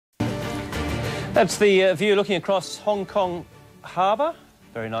That's the view looking across Hong Kong Harbour.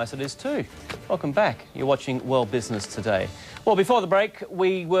 Very nice it is too. Welcome back. You're watching World Business Today. Well, before the break,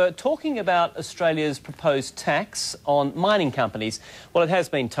 we were talking about Australia's proposed tax on mining companies. Well, it has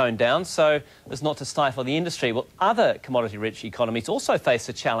been toned down, so as not to stifle the industry. Well, other commodity-rich economies also face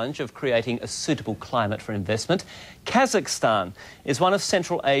the challenge of creating a suitable climate for investment. Kazakhstan is one of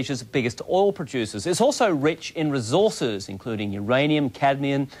Central Asia's biggest oil producers. It's also rich in resources, including uranium,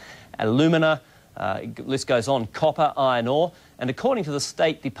 cadmium, alumina, list goes on, copper, iron ore. And according to the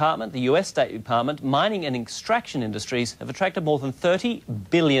State Department, the US State Department, mining and extraction industries have attracted more than $30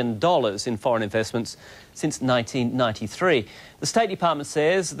 billion in foreign investments since 1993. The State Department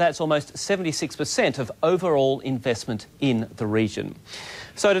says that's almost 76% of overall investment in the region.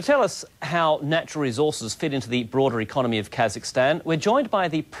 So to tell us how natural resources fit into the broader economy of Kazakhstan, we're joined by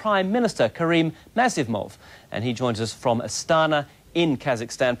the Prime Minister, Karim Massimov, and he joins us from Astana in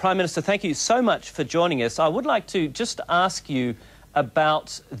Kazakhstan. Prime Minister, thank you so much for joining us. I would like to just ask you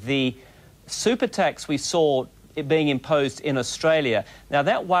about the super tax we saw it being imposed in Australia. Now,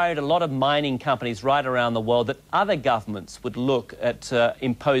 that worried a lot of mining companies right around the world that other governments would look at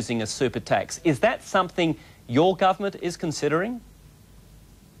imposing a super tax. Is that something your government is considering?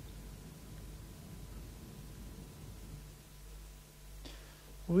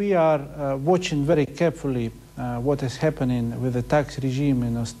 We are watching very carefully what is happening with the tax regime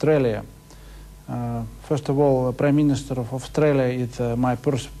in Australia. First of all, the Prime Minister of Australia is my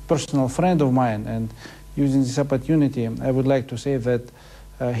personal friend of mine, and using this opportunity, I would like to say that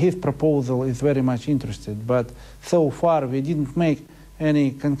his proposal is very much interested. But so far, we didn't make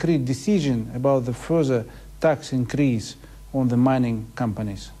any concrete decision about the further tax increase on the mining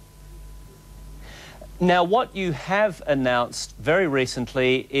companies. Now, what you have announced very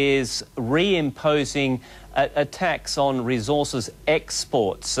recently is reimposing a tax on resources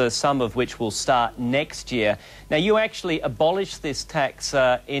exports, some of which will start next year. Now, you actually abolished this tax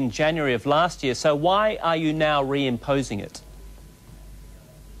in January of last year, so why are you now reimposing it?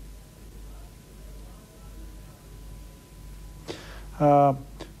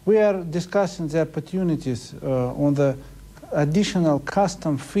 We are discussing the opportunities on the additional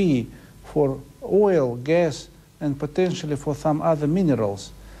custom fee for oil, gas, and potentially for some other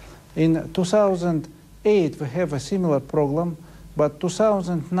minerals. In 2008, we have a similar program, but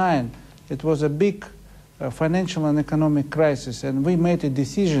 2009, it was a big financial and economic crisis, and we made a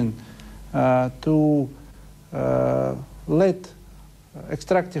decision to let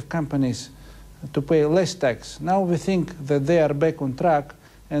extractive companies to pay less tax. Now we think that they are back on track,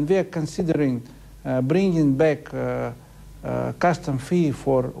 and we are considering bringing back custom fee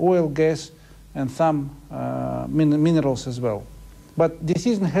for oil, gas, and some minerals as well. But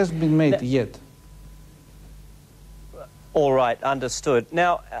decision hasn't been made yet. All right, understood.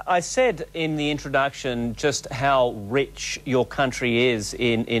 Now, I said in the introduction just how rich your country is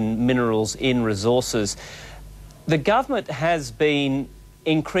in minerals, in resources. The government has been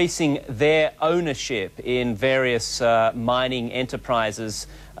increasing their ownership in various mining enterprises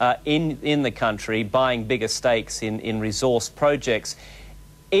in the country, buying bigger stakes in resource projects.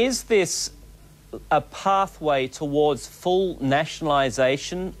 Is this a pathway towards full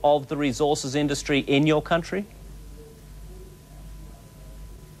nationalisation of the resources industry in your country?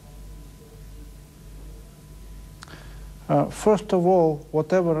 First of all,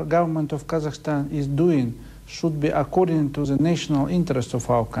 whatever government of Kazakhstan is doing should be according to the national interest of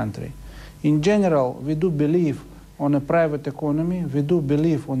our country. In general, we do believe on a private economy, we do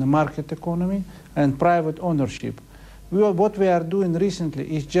believe on a market economy and private ownership. What we are doing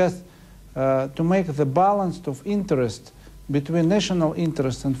recently is just to make the balance of interest between national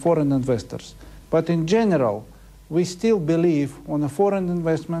interest and foreign investors. But in general, we still believe on a foreign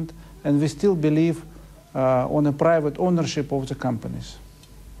investment, and we still believe on a private ownership of the companies.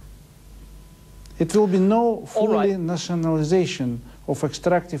 It will be no fully nationalization of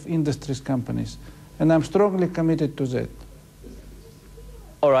extractive industries companies, and I'm strongly committed to that.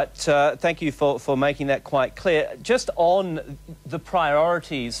 All right, thank you for making that quite clear. Just on the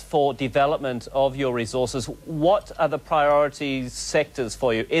priorities for development of your resources, what are the priority sectors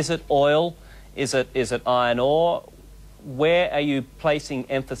for you? Is it oil? Is it iron ore? Where are you placing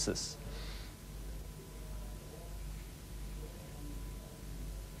emphasis?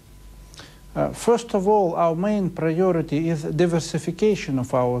 First of all, our main priority is diversification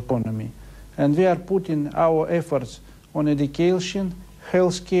of our economy, and we are putting our efforts on education,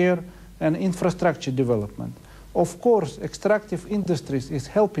 healthcare, and infrastructure development. Of course, extractive industries is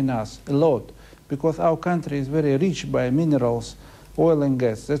helping us a lot because our country is very rich by minerals, oil and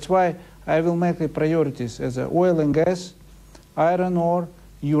gas. That's why I will make the priorities as oil and gas, iron ore,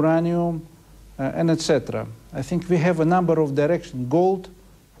 uranium, and etc. I think we have a number of directions, gold,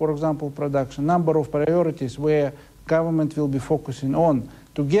 for example, production, number of priorities where government will be focusing on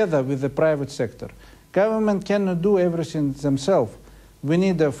together with the private sector. Government cannot do everything themselves. We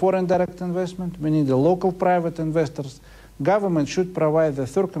need a foreign direct investment, we need a local private investors. Government should provide the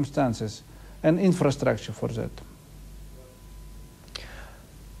circumstances and infrastructure for that.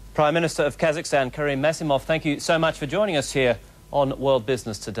 Prime Minister of Kazakhstan, Karim Massimov, thank you so much for joining us here on World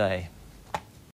Business Today.